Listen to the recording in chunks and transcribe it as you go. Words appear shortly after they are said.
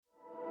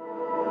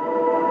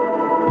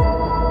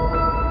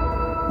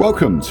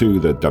Welcome to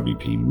the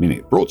WP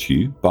Minute, brought to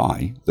you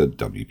by the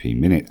WP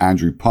Minute.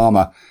 Andrew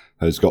Palmer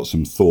has got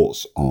some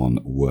thoughts on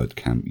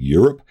WordCamp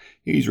Europe.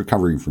 He's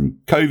recovering from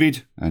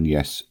COVID, and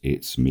yes,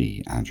 it's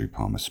me, Andrew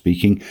Palmer,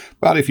 speaking.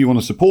 But if you want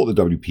to support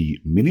the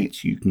WP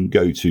Minute, you can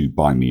go to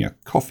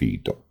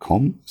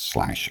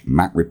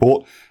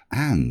buymeacoffee.com/MacReport,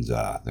 and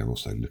they're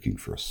also looking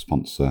for a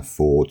sponsor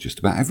for just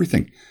about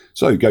everything.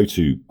 So go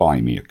to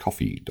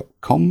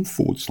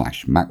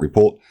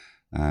buymeacoffee.com/MacReport,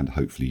 and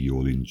hopefully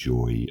you'll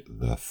enjoy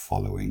the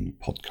following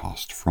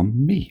podcast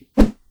from me.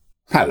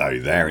 Hello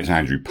there, it's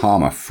Andrew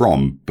Palmer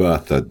from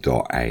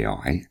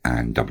Bertha.ai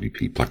and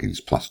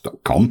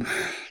WPPluginsPlus.com.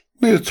 I'm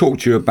going to talk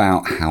to you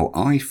about how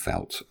I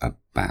felt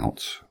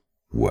about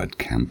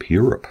WordCamp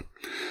Europe.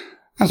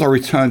 As I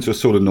returned to a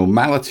sort of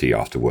normality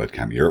after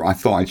WordCamp Europe, I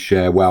thought I'd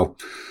share,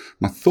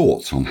 my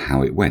thoughts on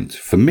how it went.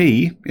 For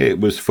me,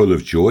 it was full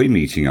of joy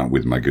meeting up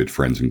with my good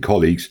friends and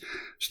colleagues,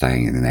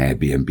 staying in an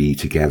Airbnb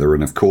together,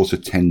 and of course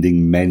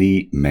attending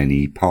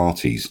many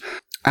parties.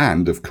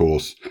 And of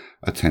course,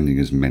 attending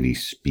as many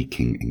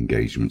speaking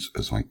engagements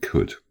as I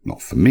could.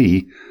 Not for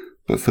me,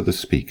 but for the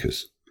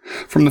speakers.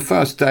 From the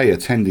first day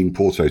attending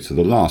Porto to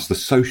the last, the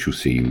social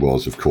scene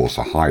was, of course,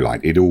 a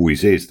highlight. It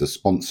always is. The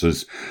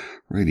sponsors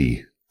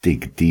really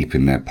dig deep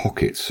in their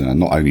pockets,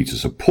 not only to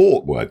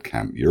support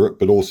WordCamp Europe,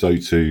 but also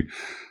to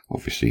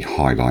obviously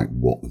highlight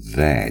what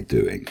they're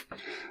doing.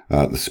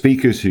 The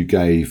speakers who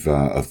gave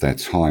of their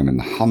time, and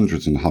the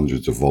hundreds and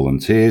hundreds of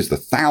volunteers, the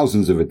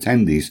thousands of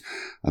attendees,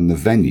 and the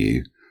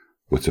venue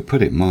were, to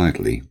put it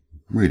mildly,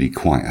 really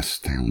quite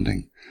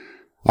astounding.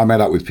 I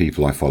met up with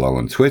people I follow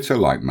on Twitter,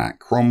 like Matt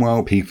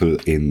Cromwell, people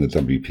in the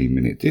WP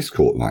Minute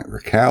Discord, like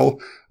Raquel,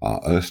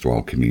 our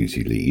erstwhile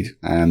community lead,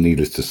 and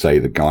needless to say,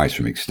 the guys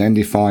from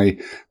Extendify,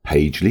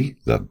 Pagely,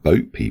 the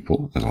boat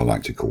people, as I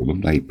like to call them,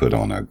 they put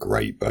on a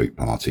great boat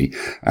party,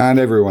 and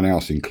everyone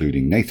else,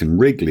 including Nathan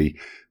Wrigley,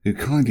 who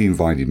kindly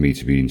invited me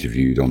to be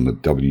interviewed on the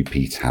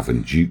WP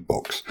Tavern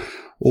Jukebox.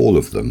 All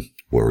of them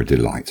were a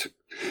delight.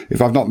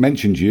 If I've not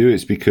mentioned you,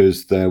 it's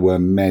because there were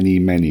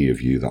many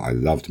of you that I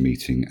loved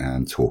meeting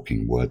and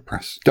talking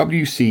WordPress.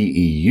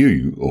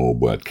 WCEU, or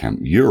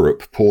WordCamp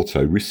Europe,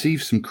 Porto,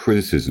 received some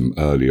criticism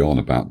early on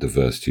about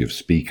diversity of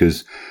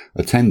speakers,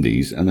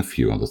 attendees, and a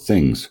few other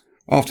things.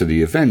 After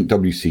the event,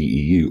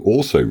 WCEU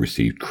also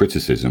received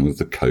criticism of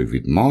the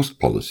COVID mask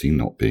policy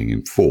not being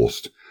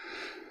enforced.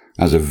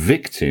 As a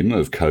victim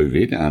of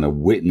COVID and a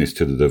witness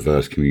to the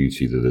diverse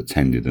community that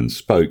attended and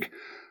spoke,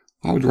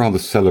 I would rather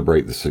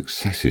celebrate the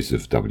successes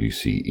of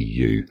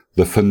WCEU,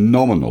 the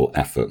phenomenal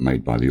effort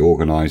made by the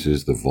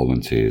organisers, the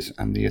volunteers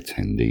and the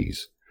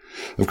attendees.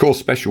 Of course,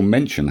 special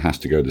mention has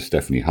to go to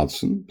Stephanie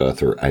Hudson,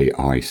 Bertha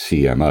AI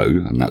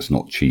CMO, and that's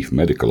not Chief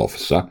Medical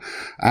Officer,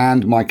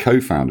 and my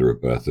co-founder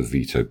of Bertha,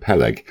 Vito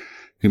Peleg,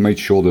 who made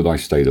sure that I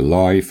stayed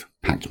alive,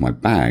 packed my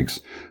bags,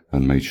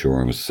 and made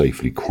sure I was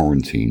safely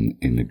quarantined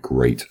in a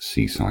great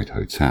seaside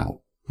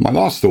hotel. My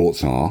last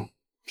thoughts are,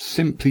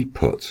 simply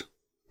put,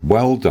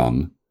 well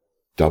done,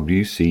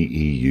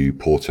 WCEU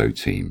Porto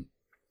team.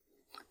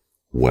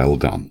 Well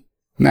done.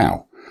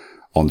 Now,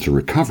 on to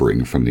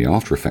recovering from the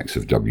after effects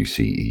of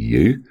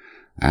WCEU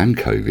and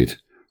COVID,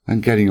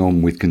 and getting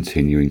on with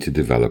continuing to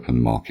develop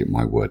and market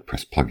my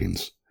WordPress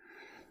plugins.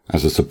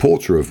 As a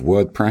supporter of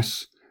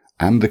WordPress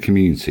and the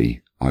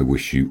community, I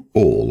wish you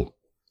all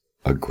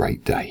a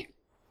great day.